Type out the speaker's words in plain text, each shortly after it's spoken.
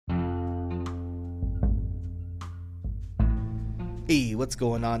Hey, what's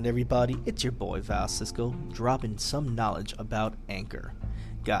going on, everybody? It's your boy Val Cisco, dropping some knowledge about Anchor.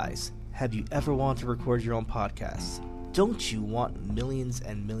 Guys, have you ever wanted to record your own podcast? Don't you want millions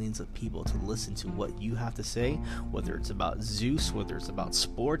and millions of people to listen to what you have to say? Whether it's about Zeus, whether it's about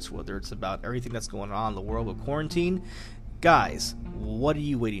sports, whether it's about everything that's going on in the world with quarantine? Guys, what are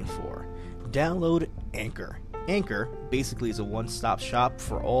you waiting for? Download Anchor. Anchor basically is a one-stop shop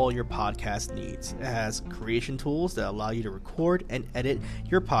for all your podcast needs. It has creation tools that allow you to record and edit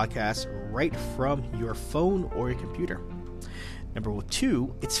your podcast right from your phone or your computer. Number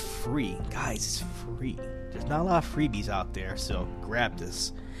 2, it's free. Guys, it's free. There's not a lot of freebies out there, so grab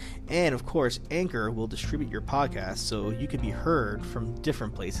this. And of course, Anchor will distribute your podcast so you can be heard from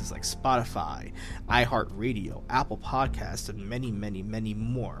different places like Spotify, iHeartRadio, Apple Podcasts, and many, many, many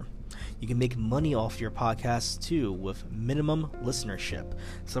more. You can make money off your podcast too with minimum listenership.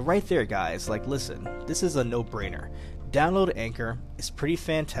 So right there, guys, listen, this is a no-brainer. Download Anchor. It's pretty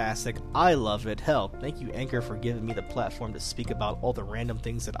fantastic. I love it. Hell, thank you, Anchor, for giving me the platform to speak about all the random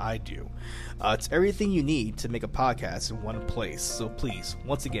things that I do. It's everything you need to make a podcast in one place. So please,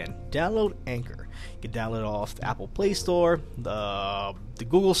 once again, download Anchor. You can download it off the Apple Play Store, the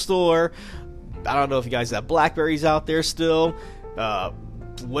Google Store. I don't know if you guys have Blackberries out there still.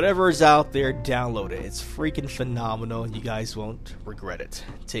 Whatever is out there, download it. It's freaking phenomenal. You guys won't regret it.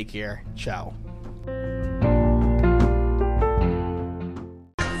 Take care. Ciao.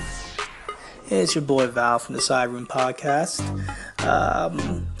 Hey, it's your boy Val from the Side Room Podcast.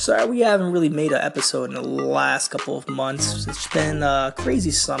 Sorry we haven't really made an episode in the last couple of months. It's been a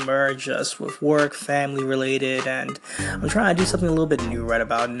crazy summer, just with work, family related, and I'm trying to do something a little bit new right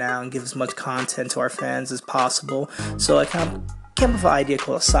about now and give as much content to our fans as possible. So I came up with an idea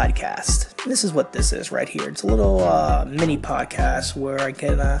called a sidecast. And this is what this is right here. It's a little mini podcast where I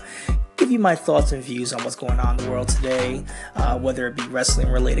can give you my thoughts and views on what's going on in the world today, whether it be wrestling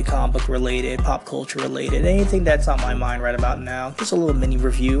related, comic book related, pop culture related, anything that's on my mind right about now. Just a little mini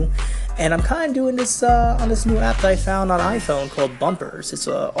review. And I'm kind of doing this on this new app that I found on iPhone called Bumpers. It's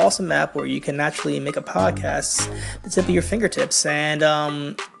an awesome app where you can actually make a podcast at the tip of your fingertips.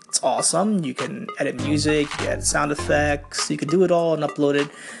 And it's awesome. You can edit music, you can add sound effects, you can do it all and upload it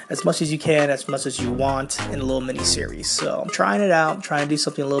as much as you can, as much as you want in a little mini series. So I'm trying it out, I'm trying to do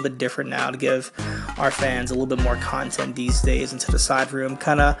something a little bit different now to give our fans a little bit more content these days into the side room.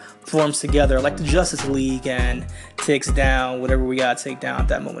 Kind of forms together like the Justice League and takes down whatever we got to take down at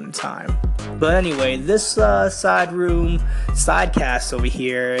that moment in time. But anyway, this side room sidecast over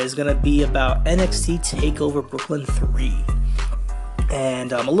here is going to be about NXT Takeover Brooklyn 3.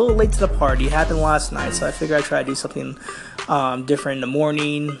 And I'm a little late to the party. It happened last night, so I figured I'd try to do something different in the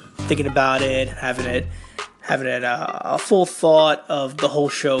morning, thinking about it, having it a full thought of the whole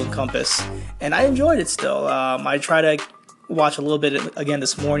show encompass. And I enjoyed it still. I tried to watch a little bit again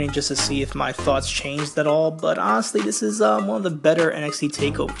this morning just to see if my thoughts changed at all. But honestly, this is one of the better NXT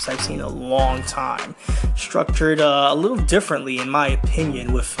takeovers I've seen in a long time. Structured a little differently, in my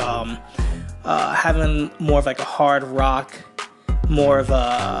opinion, with having more of like a hard rock, more of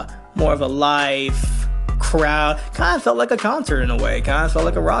a live crowd. Kind of felt like a concert in a way. Kind of felt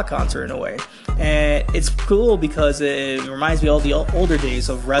like a rock concert in a way. And it's cool because it reminds me of all the older days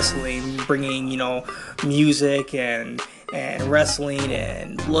of wrestling, bringing, music and wrestling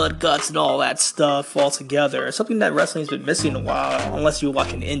and blood, guts, and all that stuff all together. Something that wrestling's been missing a while, unless you're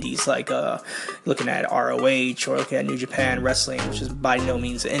watching indies, like looking at ROH or looking at New Japan Wrestling, which is by no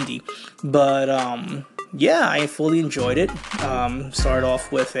means indie. But yeah, I fully enjoyed it. Started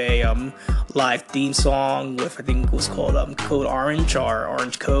off with a live theme song with, I think it was called Code Orange or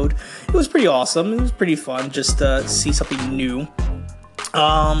Orange Code. It was pretty awesome. It was pretty fun just to see something new.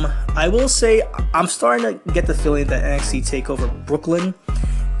 I will say I'm starting to get the feeling that NXT TakeOver Brooklyn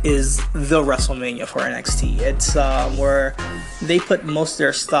is the WrestleMania for NXT. It's where they put most of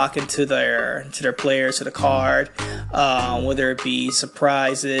their stock into their players, to the card, whether it be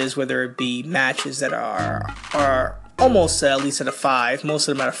surprises, whether it be matches that are almost at least at a 5, most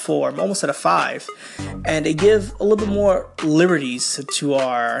of them at a 4, almost at a 5, and they give a little bit more liberties to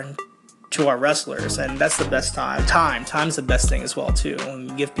our wrestlers, and that's the best time. Time's the best thing as well too. When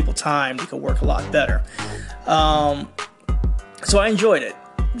you give people time, they can work a lot better. So I enjoyed it.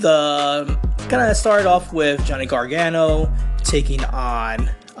 The kind of started off with Johnny Gargano taking on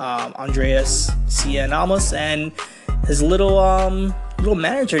Andreas Cien and his little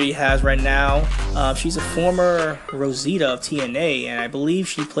manager he has right now. She's a former Rosita of TNA, and I believe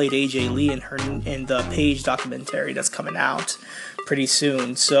she played AJ Lee in the Paige documentary that's coming out pretty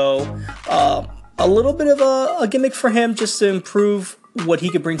soon. So a little bit of a gimmick for him just to improve what he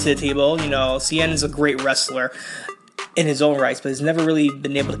could bring to the table. Cien is a great wrestler. in his own rights, but he's never really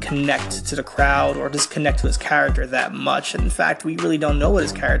been able to connect to the crowd or just connect to his character that much. In fact, we really don't know what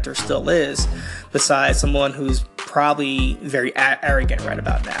his character still is, besides someone who's probably very arrogant right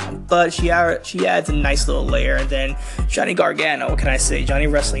about now. But she adds a nice little layer. And then Johnny Gargano, what can I say? Johnny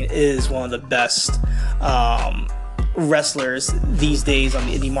Wrestling is one of the best wrestlers these days on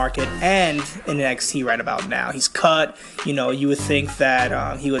the indie market and in NXT right about now. He's cut. You would think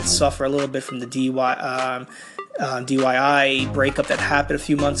that he would suffer a little bit from the DIY breakup that happened a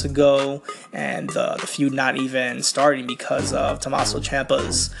few months ago, and the feud not even starting because of Tommaso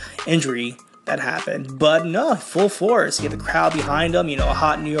Ciampa's injury that happened. But no, full force. He had the crowd behind him, a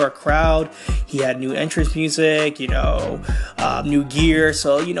hot New York crowd. He had new entrance music, new gear.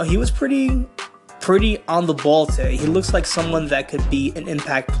 So, he was pretty on the ball today. He looks like someone that could be an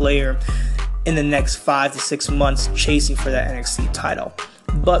impact player in the next 5 to 6 months chasing for that NXT title.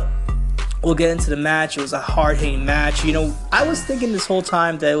 But we'll get into the match. It was a hard-hitting match. I was thinking this whole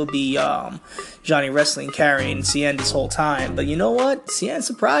time that it would be Johnny Wrestling carrying CN this whole time. But you know what? CN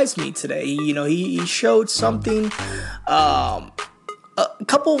surprised me today. He showed something, a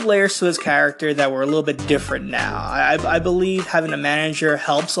couple of layers to his character that were a little bit different now. I believe having a manager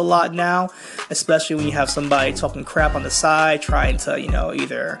helps a lot now, especially when you have somebody talking crap on the side, trying to,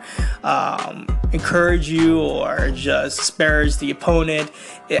 either encourage you or just disparage the opponent.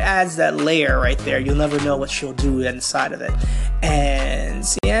 It adds that layer right there. You'll never know what she'll do inside of it. And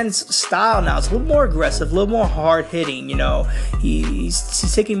Cien's style now is a little more aggressive, a little more hard-hitting.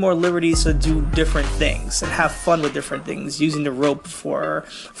 He's taking more liberties to do different things and have fun with different things, using the rope for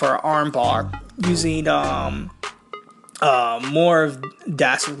an arm bar, using more of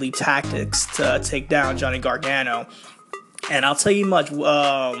dastardly tactics to take down Johnny Gargano. And I'll tell you much,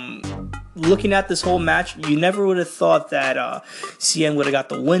 looking at this whole match, you never would have thought that CN would have got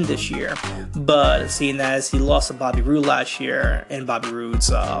the win this year. But seeing as he lost to Bobby Roode last year in Bobby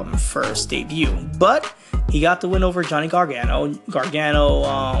Roode's first debut. But he got the win over Johnny Gargano.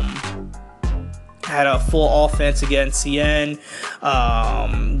 Gargano had a full offense against CN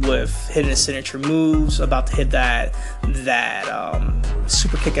with hitting his signature moves, about to hit that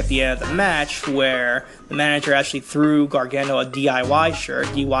super kick at the end of the match where the manager actually threw Gargano a DIY shirt,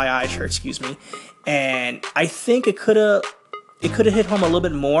 and I think it could have hit home a little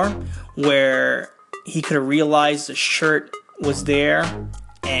bit more, where he could have realized the shirt was there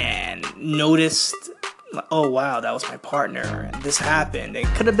and noticed, oh wow, that was my partner and this happened. It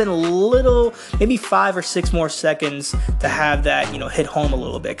could have been a little, maybe 5 or 6 more seconds to have that, hit home a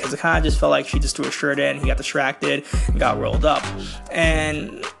little bit, because it kind of just felt like she just threw a shirt in, he got distracted and got rolled up.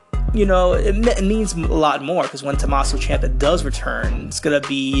 And it means a lot more, because when Tommaso Ciampa does return, it's going to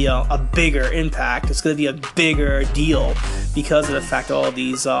be a bigger impact. It's going to be a bigger deal because of the fact that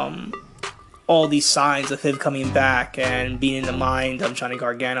all these signs of him coming back and being in the mind of Johnny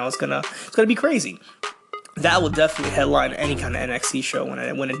Gargano it's gonna be crazy. That will definitely headline any kind of NXT show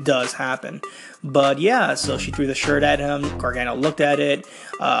when it does happen. But yeah, so she threw the shirt at him. Gargano looked at it.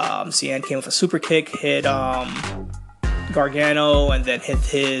 CN came with a super kick, hit Gargano, and then hit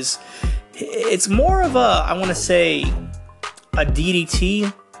his. It's more of I want to say, a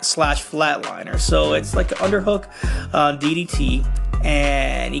DDT / flatliner. So it's like an underhook DDT.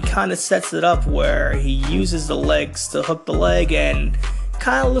 And he kind of sets it up where he uses the legs to hook the leg, and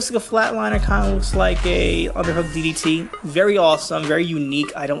kind of looks like a flatliner, kind of looks like a underhook DDT. Very awesome, very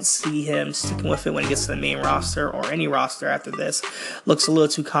unique. I don't see him sticking with it when he gets to the main roster or any roster after this. Looks a little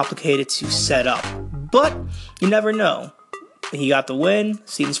too complicated to set up, but you never know. He got the win,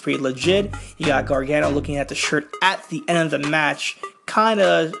 seems pretty legit. You got Gargano looking at the shirt at the end of the match, kind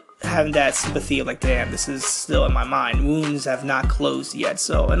of having that sympathy of like, damn, this is still in my mind. Wounds have not closed yet.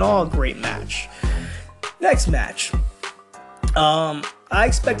 So an all great match. Next match. I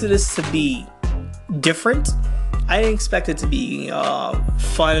expected this to be different. I didn't expect it to be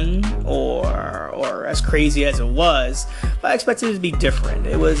fun or as crazy as it was, but I expected it to be different.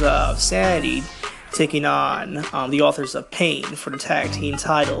 It was Sanity taking on the Authors of Pain for the tag team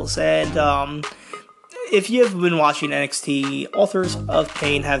titles. And if you have been watching NXT, Authors of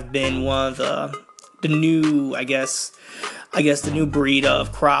Pain have been one of the new, I guess the new breed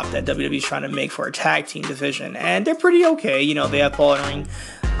of crop that WWE is trying to make for a tag team division. And they're pretty okay. They have Paul Ellering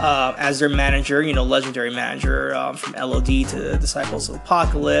as their manager, legendary manager from LOD to Disciples of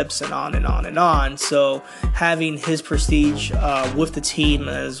Apocalypse and on and on and on. So having his prestige with the team,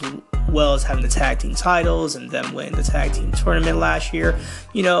 as well as having the tag team titles and them win the tag team tournament last year,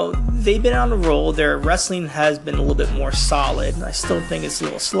 they've been on the roll. Their wrestling has been a little bit more solid. I still think it's a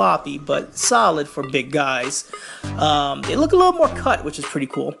little sloppy, but solid for big guys. They look a little more cut, which is pretty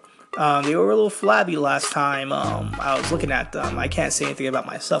cool. They were a little flabby last time I was looking at them. I can't say anything about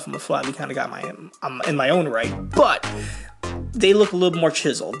myself. I'm a flabby kind of guy in my own right. But they look a little more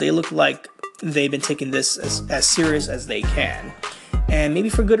chiseled. They look like they've been taking this as serious as they can. And maybe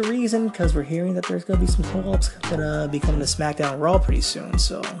for good reason, because we're hearing that there's going to be some call-ups going to be coming to SmackDown Raw pretty soon.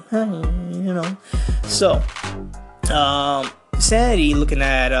 So, you know. So, Sanity looking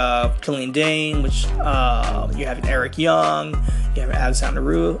at Killian Dane, which you're having Eric Young, you have Alexander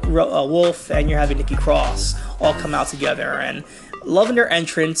Wolf, and you're having Nikki Cross all come out together. And loving their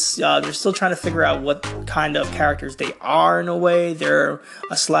entrance. They're still trying to figure out what kind of characters they are in a way. They're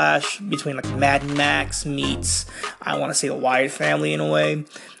a slash between like Mad Max meets, I want to say, the Wyatt family in a way.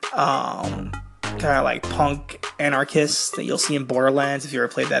 Kind of like punk anarchists that you'll see in Borderlands if you ever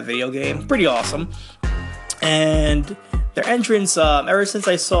played that video game. Pretty awesome. And their entrance, ever since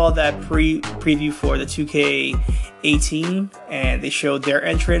I saw that preview for the 2K18 and they showed their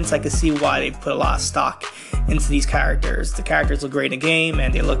entrance, I could see why they put a lot of stock into these characters. The characters look great in the game,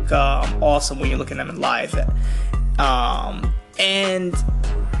 and they look awesome when you're looking at them in live. And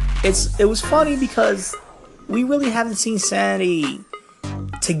it was funny because we really haven't seen Sanity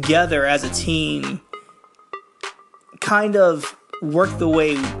together as a team kind of work the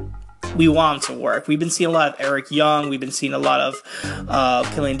way we want them to work. We've been seeing a lot of Eric Young. We've been seeing a lot of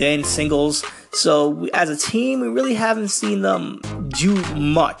Killian Dane singles. So as a team, we really haven't seen them do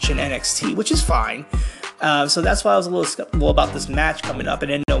much in NXT, which is fine. So that's why I was a little skeptical about this match coming up. I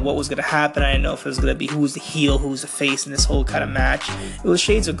didn't know what was going to happen. I didn't know if it was going to be who's the heel, who's the face in this whole kind of match. It was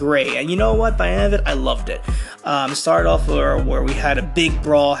shades of gray. And you know what? By the end of it, I loved it. It started off where we had a big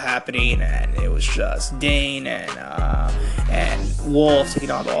brawl happening, and it was just Dane and Wolf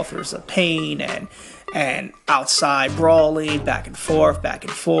taking on the Authors of Pain, and outside brawling, back and forth.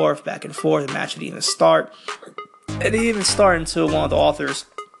 The match didn't even start. It didn't even start until one of the Authors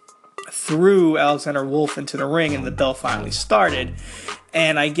threw Alexander Wolf into the ring, and the bell finally started.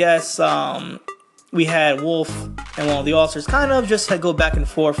 And I guess we had Wolf and one of the Authors kind of just go back and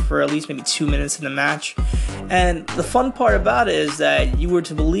forth for at least maybe 2 minutes in the match. And the fun part about it is that you were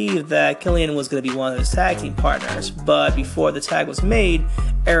to believe that Killian was going to be one of his tag team partners, but before the tag was made,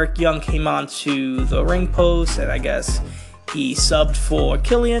 Eric Young came onto the ring post, and I guess he subbed for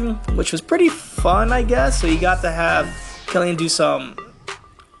Killian, which was pretty fun, I guess. So you got to have Killian do some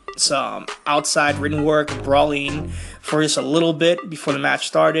outside ring work, brawling for just a little bit before the match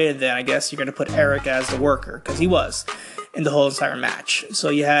started, and then I guess you're going to put Eric as the worker, because he was in the whole entire match. So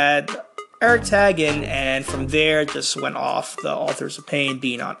you had Eric tagging, and from there just went off the Authors of Pain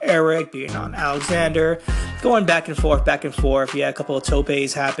being on Eric, being on Alexander, going back and forth. You had a couple of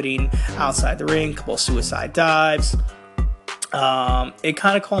topes happening outside the ring, a couple of suicide dives. It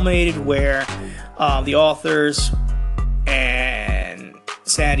kind of culminated where the Authors and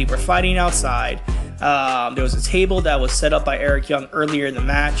Sanity were fighting outside. There was a table that was set up by Eric Young earlier in the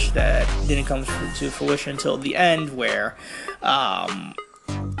match that didn't come to fruition until the end, where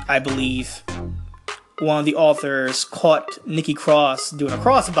I believe one of the Authors caught Nikki Cross doing a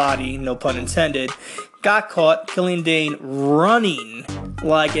crossbody, no pun intended, got caught, Killian Dane running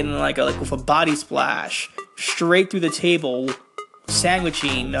with a body splash straight through the table,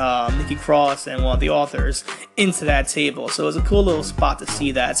 sandwiching Nikki Cross and one of the Authors into that table. So it was a cool little spot to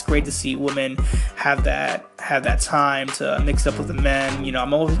see that. It's great to see women have that time to mix up with the men. You know,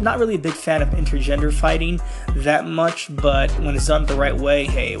 I'm always not really a big fan of intergender fighting that much, but when it's done the right way,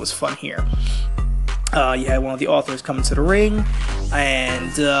 hey, it was fun here. You had one of the Authors coming to the ring,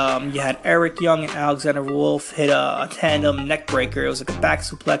 and you had Eric Young and Alexander Wolf hit a tandem neck breaker. It was like a back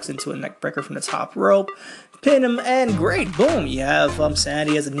suplex into a neck breaker from the top rope. Pin him, and great, boom, you have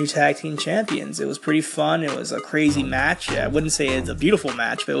Sanity as the new tag team champions. It was pretty fun. It was a crazy match. I wouldn't say it's a beautiful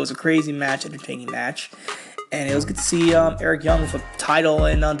match, but it was a crazy match, entertaining match. And it was good to see Eric Young with a title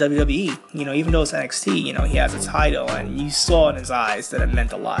in WWE. You know, even though it's NXT, you know, he has a title, and you saw in his eyes that it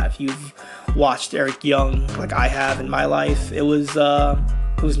meant a lot. If you've watched Eric Young like I have in my life, it was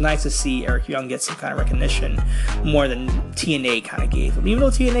nice to see Eric Young get some kind of recognition more than TNA kind of gave him. Even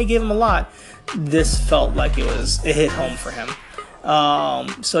though TNA gave him a lot, this felt like it hit home for him.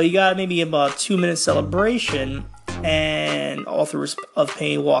 So you got maybe about 2 minute celebration, and Authors of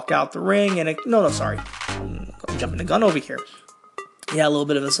Pain walk out the ring, and I'm jumping the gun over here. You had a little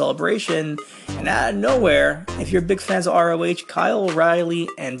bit of a celebration, and out of nowhere, if you're big fans of ROH, Kyle O'Reilly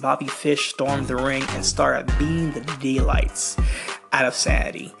and Bobby Fish stormed the ring and started beating the daylights out of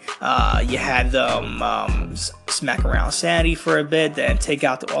Sanity. You had them smack around Sanity for a bit, then take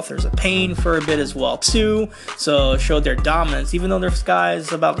out the Authors of Pain for a bit as well too. So it showed their dominance, even though their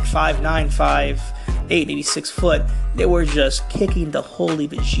guys about 5'9", 5'8", 5'8", maybe 6 foot. They were just kicking the holy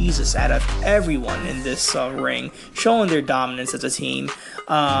bejesus out of everyone in this ring, showing their dominance as a team.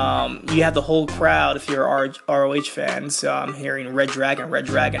 You have the whole crowd, if you're ROH fans, hearing Red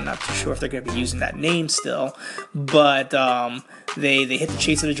Dragon. Not too sure if they're going to be using that name still, but they hit the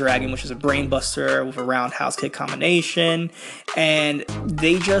Chase of the Dragon, which is a brainbuster with a roundhouse kick combination, and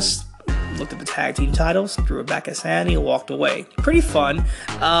they just looked at the tag team titles, threw it back at Sandy, and walked away. Pretty fun.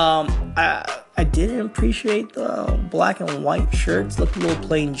 I didn't appreciate the black and white shirts. Looked a little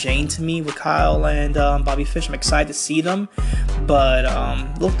plain Jane to me with Kyle and Bobby Fish. I'm excited to see them, but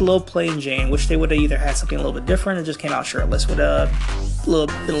looked a little plain Jane. Wish they would have either had something a little bit different or just came out shirtless. Would have been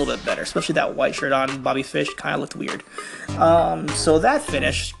a little bit better, especially that white shirt on Bobby Fish. Kind of looked weird. So that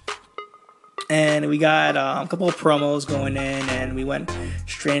finished. And we got a couple of promos going in, and we went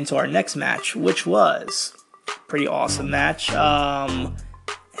straight into our next match, which was a pretty awesome match.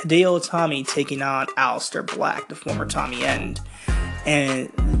 Hideo Itami taking on Aleister Black, the former Tommy End.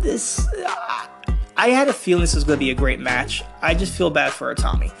 And this, I had a feeling this was going to be a great match. I just feel bad for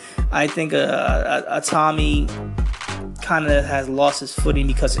Itami. I think Itami kind of has lost his footing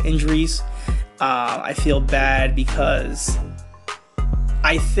because of injuries. I feel bad because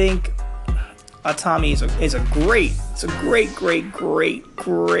I think Itami is a great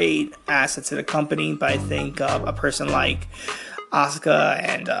asset to the company, but I think a person like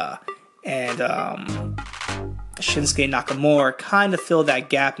Asuka and Shinsuke Nakamura kind of fill that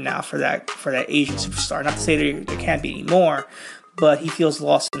gap now for that Asian superstar. Not to say there can't be any more, but he feels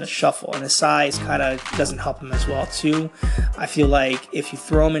lost in the shuffle, and his size kind of doesn't help him as well too. I feel like if you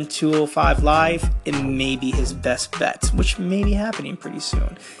throw him in 205 Live, it may be his best bet, which may be happening pretty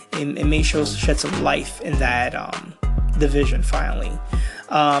soon. It may shed some life in that division finally.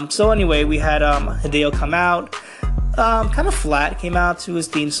 So anyway, we had Hideo come out, kind of flat, came out to his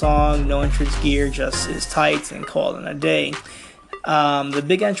theme song, no entrance gear, just his tights, and called it a day. The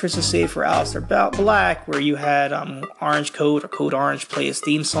big entrance was saved for Aleister Black, where you had Orange Code or Code Orange play his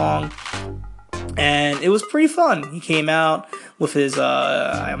theme song, and it was pretty fun. He came out with his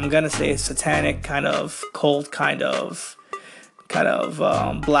I'm gonna say satanic kind of cult kind of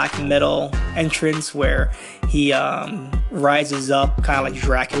black metal entrance, where he rises up kind of like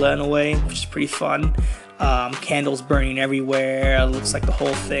Dracula in a way, which is pretty fun. Candles burning everywhere. It looks like the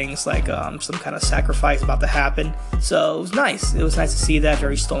whole thing's like some kind of sacrifice about to happen. So it was nice. It was nice to see that.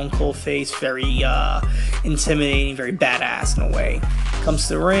 Very stone cold face, very intimidating, very badass in a way. Comes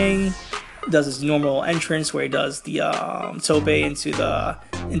to the ring, does his normal entrance where he does the tope into the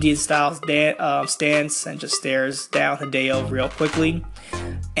Indian style stance and just stares down Hideo real quickly.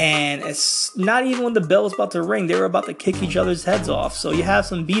 And it's not even when the bell was about to ring, they were about to kick each other's heads off. So you have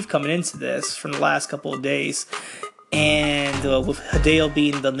some beef coming into this from the last couple of days. And with Hideo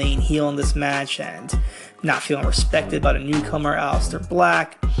being the main heel in this match and not feeling respected by the newcomer Aleister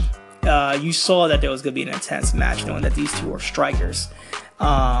Black, you saw that there was going to be an intense match, knowing that these two were strikers.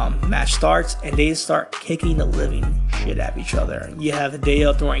 Match starts, and they start kicking the living shit at each other. You have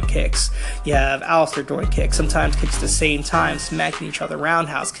Hideo throwing kicks. You have Aleister throwing kicks. Sometimes kicks at the same time, smacking each other,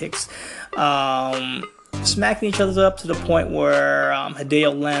 roundhouse kicks. Smacking each other up to the point where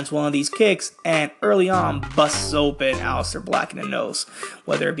Hideo lands one of these kicks and early on busts open Aleister Black in the nose.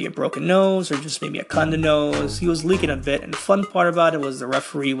 Whether it be a broken nose or just maybe a cut in the nose, he was leaking a bit, and the fun part about it was the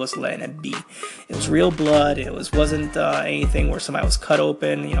referee was letting it be. It was real blood. It wasn't anything where somebody was cut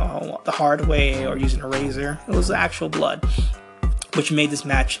open, the hard way or using a razor. It was actual blood, which made this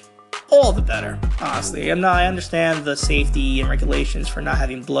match all the better, honestly. I understand the safety and regulations for not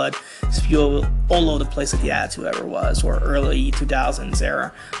having blood spew all over the place like the Attitude Era was, or early 2000s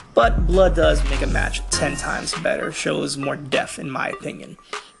era, but blood does make a match 10 times better, shows more depth in my opinion.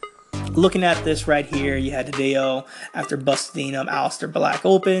 Looking at this right here, you had Hideo, after busting Aleister Black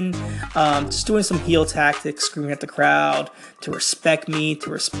open, just doing some heel tactics, screaming at the crowd to respect me, to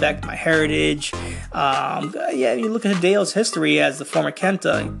respect my heritage. You look at Hideo's history as the former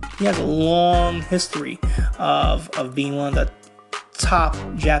Kenta. He has a long history of being one of the top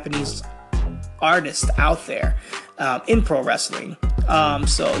Japanese artists out there in pro wrestling. Hell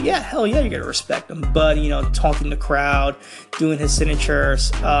yeah, you gotta respect him. But, taunting the crowd, doing his signature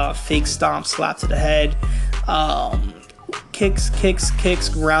fake stomp, slap to the head, kicks,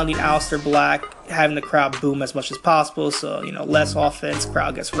 grounding Aleister Black, having the crowd boom as much as possible. So, less offense,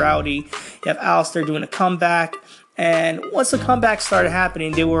 crowd gets rowdy. You have Aleister doing a comeback. And once the comeback started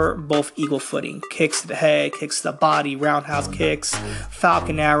happening, they were both equal footing. Kicks to the head, kicks to the body, roundhouse kicks.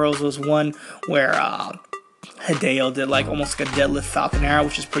 Falcon arrows was one where Hideo did almost like a deadlift Falcon arrow,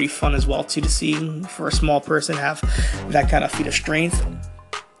 which is pretty fun as well too to see for a small person have that kind of feat of strength.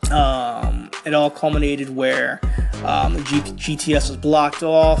 it all culminated where the GTS was blocked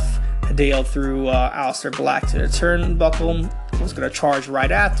off. Hideo threw Aleister Black to the turnbuckle, was going to charge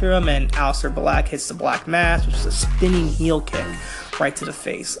right after him, and Aleister Black hits the Black Mass, which is a spinning heel kick right to the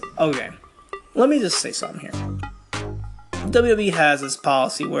face. Okay, let me just say something here. WWE has this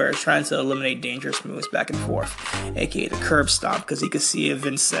policy where it's trying to eliminate dangerous moves back and forth, aka the curb stomp, because you could see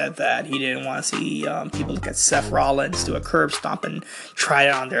Vince said that he didn't want to see people look at Seth Rollins do a curb stomp and try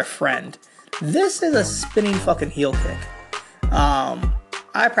it on their friend. This is a spinning fucking heel kick.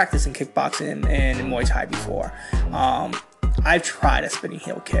 I practiced in kickboxing and in Muay Thai before. I've tried a spinning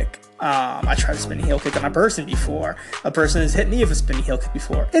heel kick. I tried a spinning heel kick on a person before. A person has hit me with a spinning heel kick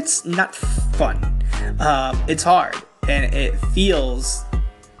before. It's not fun. It's hard. And it feels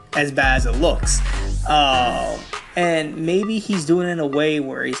as bad as it looks. And maybe he's doing it in a way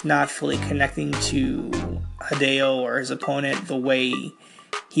where he's not fully connecting to Hideo or his opponent the way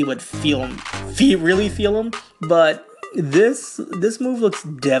he would really feel him. But this move looks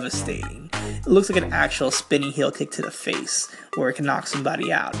devastating. It looks like an actual spinning heel kick to the face where it can knock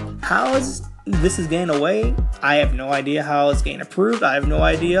somebody out. How is this getting away? I have no idea how it's getting approved. I have no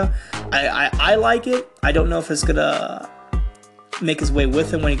idea. I like it. I don't know if it's gonna make his way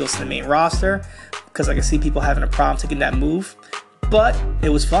with him when he goes to the main roster, because I can see people having a problem taking that move. But it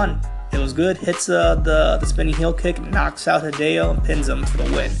was fun. It was good. Hits the spinning heel kick, knocks out Hideo, and pins him for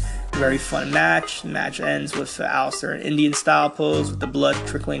the win. Very fun match. The match ends with Aleister in Indian style pose with the blood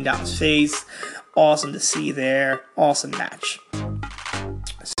trickling down his face. Awesome to see there. Awesome match.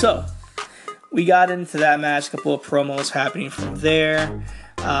 So, we got into that match. A couple of promos happening from there.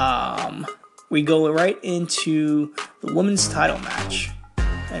 We go right into the women's title match.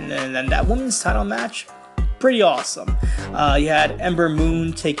 And then that women's title match, pretty awesome. You had Ember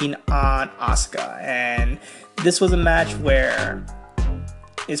Moon taking on Asuka. And this was a match where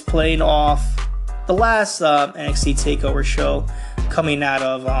it's playing off the last NXT TakeOver show coming out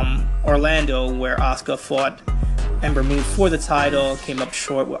of Orlando, where Asuka fought Ember Moon for the title, came up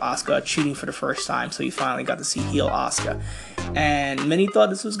short with Asuka cheating for the first time, so you finally got to see heel Asuka. And many thought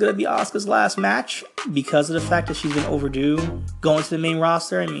this was going to be Asuka's last match because of the fact that she's been overdue going to the main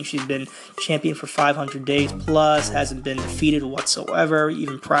roster. I mean, she's been champion for 500 days plus, hasn't been defeated whatsoever,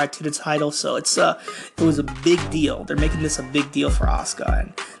 even prior to the title. So it was a big deal. They're making this a big deal for Asuka,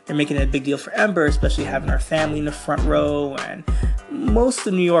 and they're making it a big deal for Ember, especially having her family in the front row, and most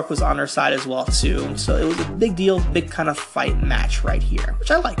of New York was on her side as well too. So it was a big deal, big kind of fight match right here,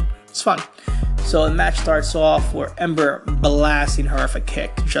 which I like. It's fun. So the match starts off where Ember blasting her with a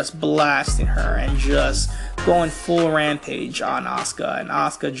kick, just blasting her and just going full rampage on Asuka, and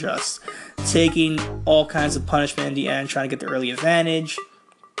Asuka just taking all kinds of punishment in the end, trying to get the early advantage.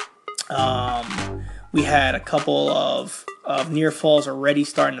 We had a couple of near falls already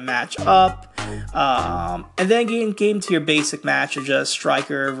starting the match up. And then came to your basic match of just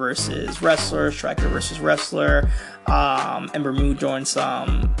striker versus wrestler, Ember Moon doing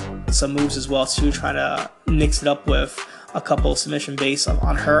some moves as well too, trying to mix it up with a couple submission base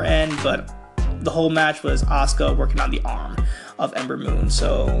on her end, but the whole match was Asuka working on the arm of Ember Moon.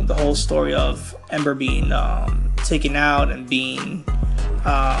 So the whole story of Ember being taken out and being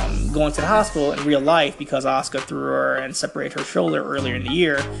going to the hospital in real life because Asuka threw her and separated her shoulder earlier in the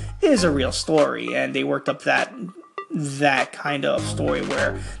year is a real story, and they worked up that kind of story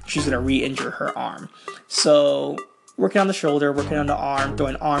where she's going to re-injure her arm. So working on the shoulder, working on the arm,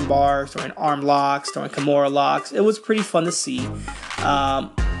 throwing arm bars, throwing arm locks, throwing Kimura locks. It was pretty fun to see. A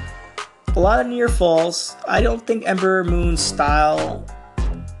lot of near falls. I don't think Ember Moon's style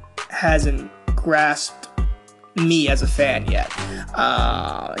hasn't grasped me as a fan yet.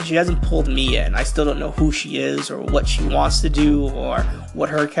 She hasn't pulled me in. I still don't know who she is or what she wants to do or what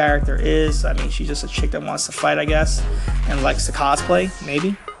her character is. I mean, she's just a chick that wants to fight, I guess, and likes to cosplay,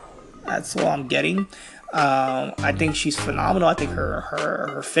 maybe. That's all I'm getting. I think she's phenomenal. I think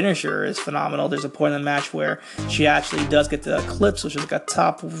her finisher is phenomenal. There's a point in the match where she actually does get the Eclipse, which is like a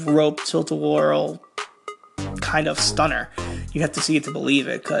top rope tilt-a-whirl kind of stunner. You have to see it to believe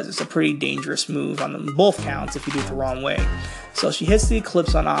it, because it's a pretty dangerous move on them both counts if you do it the wrong way. So she hits the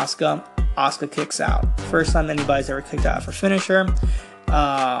Eclipse on Asuka. Asuka kicks out. First time anybody's ever kicked out for finisher.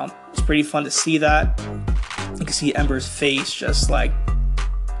 It's pretty fun to see that. You can see Ember's face just like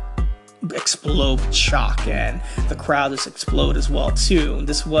explode with shock, and the crowd just explode as well too.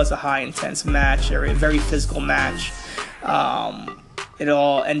 This was a high intense match, a very physical match. It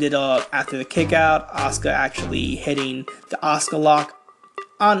all ended up after the kick out, Asuka actually hitting the Asuka lock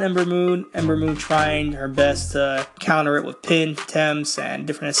on Ember Moon. Ember Moon trying her best to counter it with pin attempts and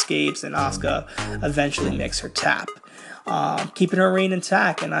different escapes, and Asuka eventually makes her tap. keeping her reign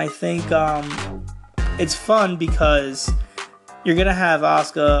intact. And I think it's fun because you're going to have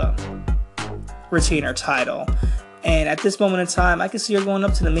Asuka retain her title. And at this moment in time, I can see her going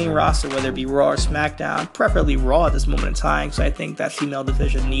up to the main roster, whether it be Raw or SmackDown, preferably Raw at this moment in time. So I think that female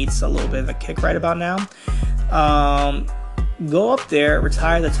division needs a little bit of a kick right about now. Go up there,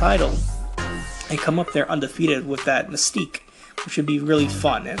 retire the title, and come up there undefeated with that mystique, which would be really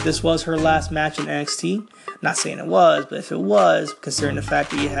fun. If this was her last match in NXT, not saying it was, but if it was, considering the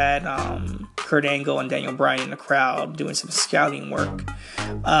fact that you had Kurt Angle and Daniel Bryan in the crowd doing some scouting work,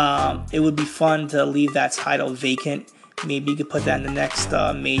 it would be fun to leave that title vacant. Maybe you could put that in the next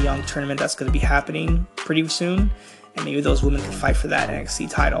Mae Young tournament that's going to be happening pretty soon, and maybe those women can fight for that NXT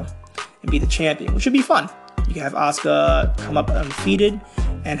title and be the champion, which would be fun. You can have Asuka come up undefeated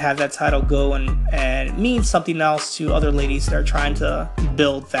and have that title go and mean something else to other ladies that are trying to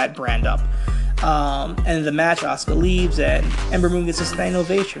build that brand up. And in the match, Asuka leaves and Ember Moon gets a standing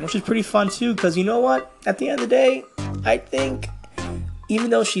ovation, which is pretty fun too, because you know what? At the end of the day, I think even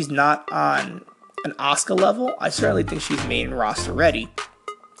though she's not on an Asuka level, I certainly think she's main roster ready.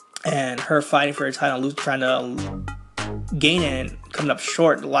 And her fighting for her title, trying to gain it, coming up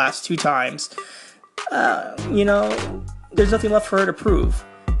short the last 2 times, there's nothing left for her to prove.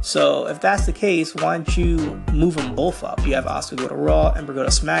 So if that's the case, why don't you move them both up? You have Asuka go to Raw, Ember go to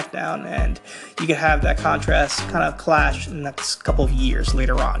SmackDown, and you can have that contrast kind of clash in the next couple of years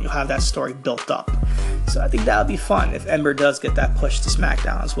later on. You'll have that story built up. So I think that would be fun if Ember does get that push to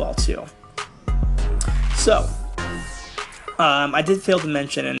SmackDown as well too. So I did fail to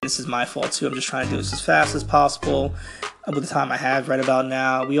mention, and this is my fault too, I'm just trying to do this as fast as possible with the time I have right about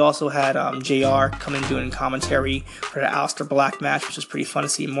now. We also had JR come in doing commentary for the Aleister Black match, which was pretty fun to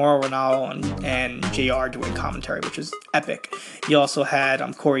see. Mauro Ranallo and JR doing commentary, which was epic. You also had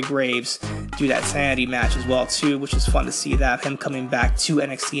Corey Graves do that Sanity match as well too, which is fun to see that, him coming back to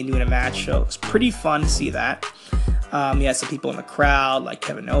NXT and doing a match. So it was pretty fun to see that. You had some people in the crowd like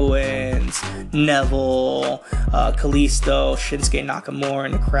Kevin Owens, Neville, Kalisto, Shinsuke Nakamura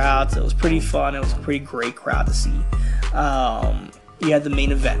in the crowd. So it was pretty fun. It was a pretty great crowd to see. You had the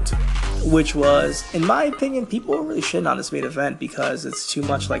main event, which was, in my opinion, people were really shitting on this main event because it's too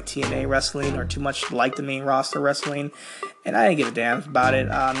much like TNA wrestling or too much like the main roster wrestling, and I didn't give a damn about it.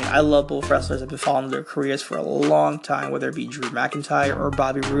 I love both wrestlers. I've been following their careers for a long time, whether it be Drew McIntyre or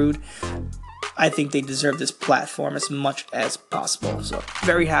Bobby Roode. I think they deserve this platform as much as possible. So,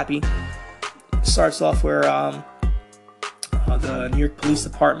 very happy. Starts off where the New York Police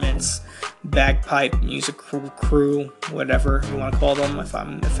Department's bagpipe music crew, whatever you want to call them. If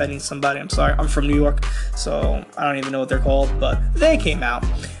I'm offending somebody, I'm sorry. I'm from New York, so I don't even know what they're called, but they came out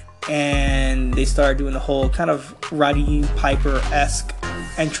and they started doing the whole kind of Roddy Piper-esque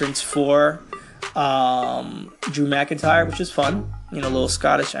entrance for Drew McIntyre, which is fun. A little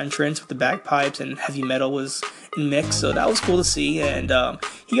Scottish entrance with the bagpipes and heavy metal was in mix, so that was cool to see, and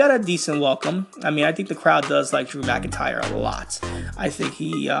he got a decent welcome. I think the crowd does like Drew McIntyre a lot. I think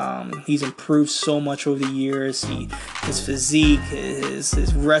he's improved so much over the years. His physique,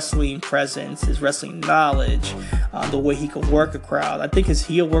 his wrestling presence, his wrestling knowledge, the way he could work a crowd. I think his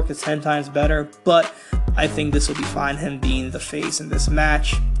heel work is 10 times better, but I think this will be fine, him being the face in this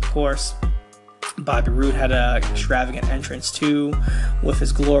match. Of course, Bobby Roode had an extravagant entrance too, with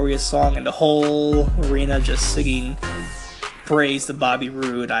his glorious song, and the whole arena just singing praise to Bobby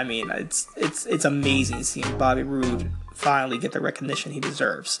Roode. It's amazing seeing Bobby Roode finally get the recognition he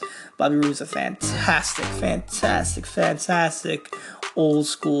deserves. Bobby Roode's a fantastic old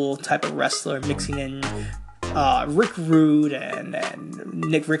school type of wrestler, mixing in Rick Rude and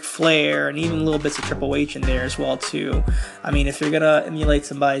Ric Flair, and even little bits of Triple H in there as well too. If you're gonna emulate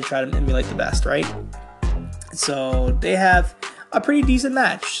somebody, try to emulate the best, right? So they have a pretty decent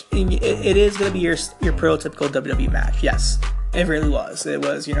match. It is gonna be your prototypical WWE match. Yes, it really was. It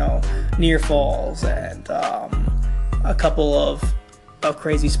was near falls and a couple of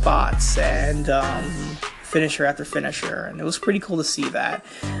crazy spots and finisher after finisher, and it was pretty cool to see that.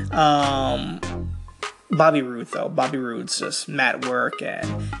 Bobby Roode's just mat work and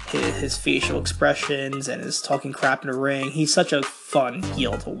his facial expressions and his talking crap in the ring. He's such a fun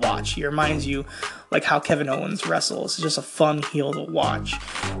heel to watch. He reminds you like how Kevin Owens wrestles. It's just a fun heel to watch.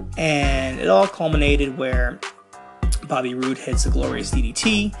 And it all culminated where Bobby Roode hits a glorious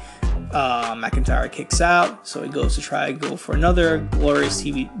DDT. McIntyre kicks out, so he goes to try to go for another glorious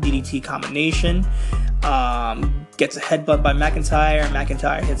DDT combination. Gets a headbutt by McIntyre.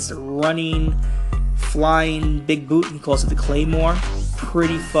 McIntyre hits the flying big boot, he calls it the Claymore.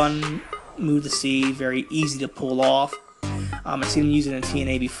 Pretty fun move to see, very easy to pull off. I've seen him use it in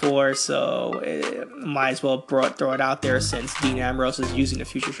TNA before, so might as well throw it out there since Dean Ambrose is using the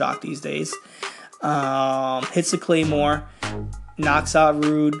Future Shock these days. Hits the Claymore, knocks out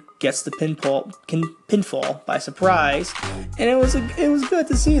Rude, gets the pinfall by surprise, and it was good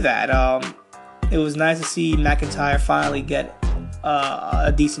to see that. It was nice to see McIntyre finally get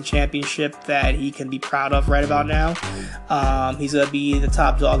a decent championship that he can be proud of right about now. He's going to be the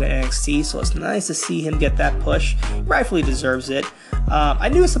top dog in NXT, so it's nice to see him get that push. He rightfully deserves it. I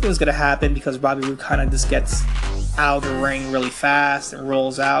knew something was going to happen because Bobby Roode kind of just gets out of the ring really fast and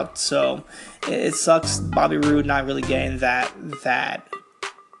rolls out, so it sucks Bobby Roode not really getting that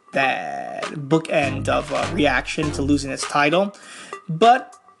bookend of reaction to losing his title,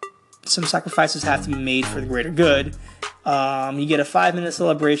 but some sacrifices have to be made for the greater good. You get a 5-minute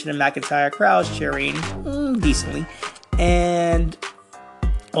celebration in McIntyre, crowds cheering decently, and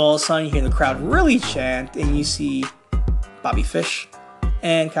all of a sudden you hear the crowd really chant, and you see Bobby Fish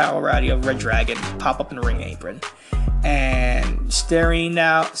and Kyle O'Reilly of Red Dragon pop up in the ring apron and staring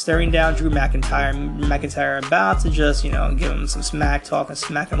down Drew McIntyre. McIntyre about to just, give him some smack talk and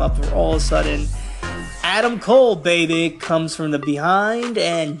smack him up, where all of a sudden Adam Cole, baby, comes from the behind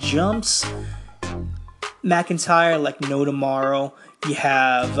and jumps McIntyre like no tomorrow. You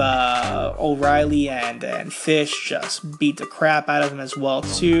have O'Reilly and Fish just beat the crap out of him as well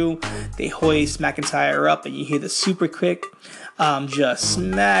too. They hoist McIntyre up, and you hear the super kick just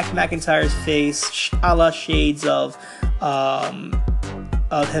smack McIntyre's face, a la shades of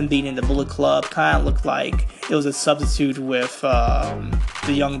him being in the Bullet Club. Kind of looked like it was a substitute with the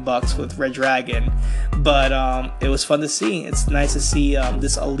Young Bucks with Red Dragon, but it was fun to see. It's nice to see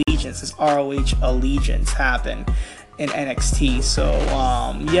this allegiance, this ROH allegiance happen in NXT. So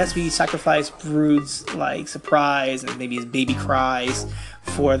yes, we sacrificed Broode's surprise and maybe his baby cries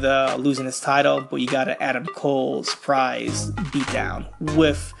for the losing his title, but you got an Adam Cole surprise beatdown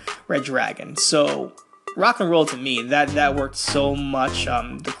with Red Dragon. So rock and roll to me. That worked so much.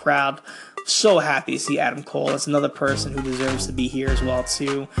 The crowd so happy to see Adam Cole. That's another person who deserves to be here as well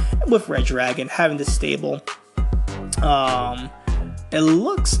too. With Red Dragon having this stable. It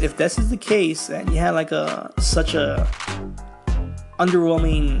looks, if this is the case, and you had such a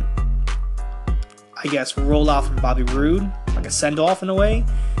underwhelming, I guess, roll out from Bobby Roode, like a send off in a way,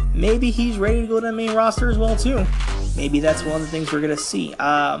 maybe he's ready to go to the main roster as well too. Maybe that's one of the things we're gonna see.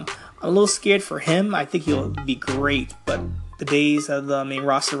 I'm a little scared for him. I think he'll be great, but the days of the main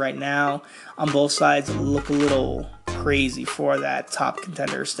roster right now on both sides look a little crazy for that top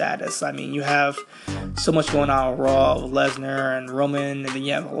contender status. I mean, you have so much going on with Raw with Lesnar and Roman, and then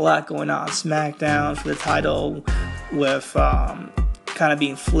you have a lot going on SmackDown for the title with kind of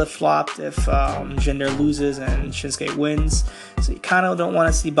being flip-flopped if Jinder loses and Shinsuke wins. So you kind of don't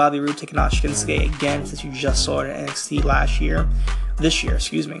want to see Bobby Roode taking out Shinsuke again, since you just saw it in NXT this year.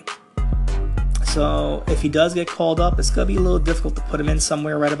 So if he does get called up, it's going to be a little difficult to put him in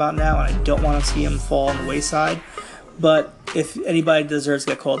somewhere right about now, and I don't want to see him fall on the wayside. But if anybody deserves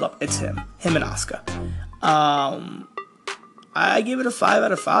to get called up, it's him and Asuka. I give it a 5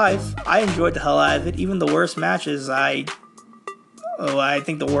 out of 5. I enjoyed the hell out of it. Even the worst matches, I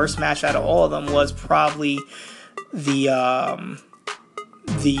think the worst match out of all of them was probably in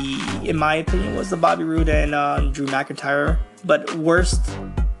my opinion, was the Bobby Roode and Drew McIntyre. But worst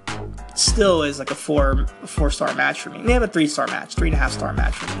still is like a 4-star match for me. They have a 3-star match, 3.5-star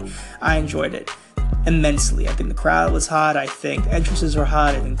match for me. I enjoyed it immensely. I think the crowd was hot. I think the entrances were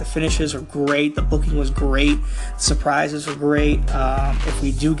hot. I think the finishes were great. The booking was great. The surprises were great. If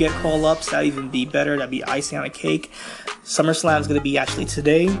we do get call-ups, that'd even be better. That'd be icing on a cake. SummerSlam's going to be actually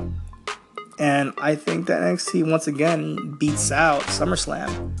today. And I think that NXT once again beats out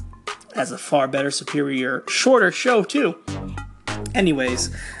SummerSlam as a far better, superior, shorter show too.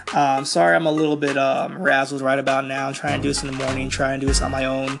 Anyways, sorry I'm a little bit razzled right about now. I'm trying to do this in the morning, trying to do this on my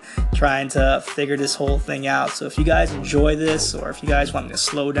own, trying to figure this whole thing out. So if you guys enjoy this, or if you guys want me to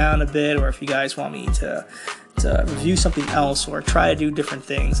slow down a bit, or if you guys want me to review something else or try to do different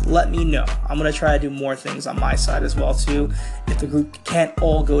things, let me know. I'm going to try to do more things on my side as well too. If the group can't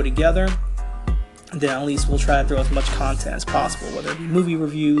all go together, then at least we'll try to throw as much content as possible, whether it be movie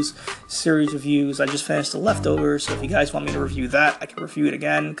reviews, series reviews. I just finished The Leftovers, so if you guys want me to review that, I can review it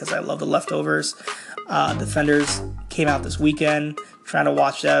again because I love The Leftovers. Defenders came out this weekend. I'm trying to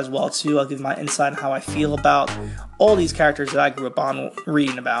watch that as well too. I'll give my insight on how I feel about all these characters that I grew up on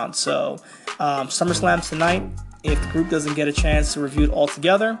reading about. So SummerSlam tonight. If the group doesn't get a chance to review it all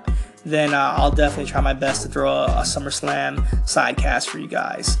together, then I'll definitely try my best to throw a SummerSlam sidecast for you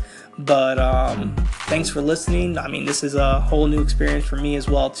guys. But thanks for listening. I mean, this is a whole new experience for me as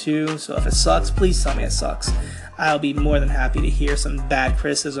well too. So if it sucks, please tell me it sucks. I'll be more than happy to hear some bad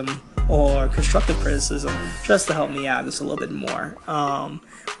criticism or constructive criticism just to help me out just a little bit more.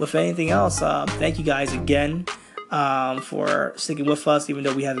 With anything else, thank you guys again for sticking with us, even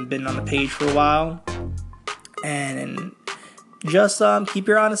though we haven't been on the page for a while. And just keep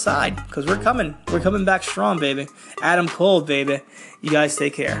your eye on the side, because we're coming back strong, baby. Adam Cole, baby. You guys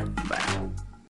take care. Bye.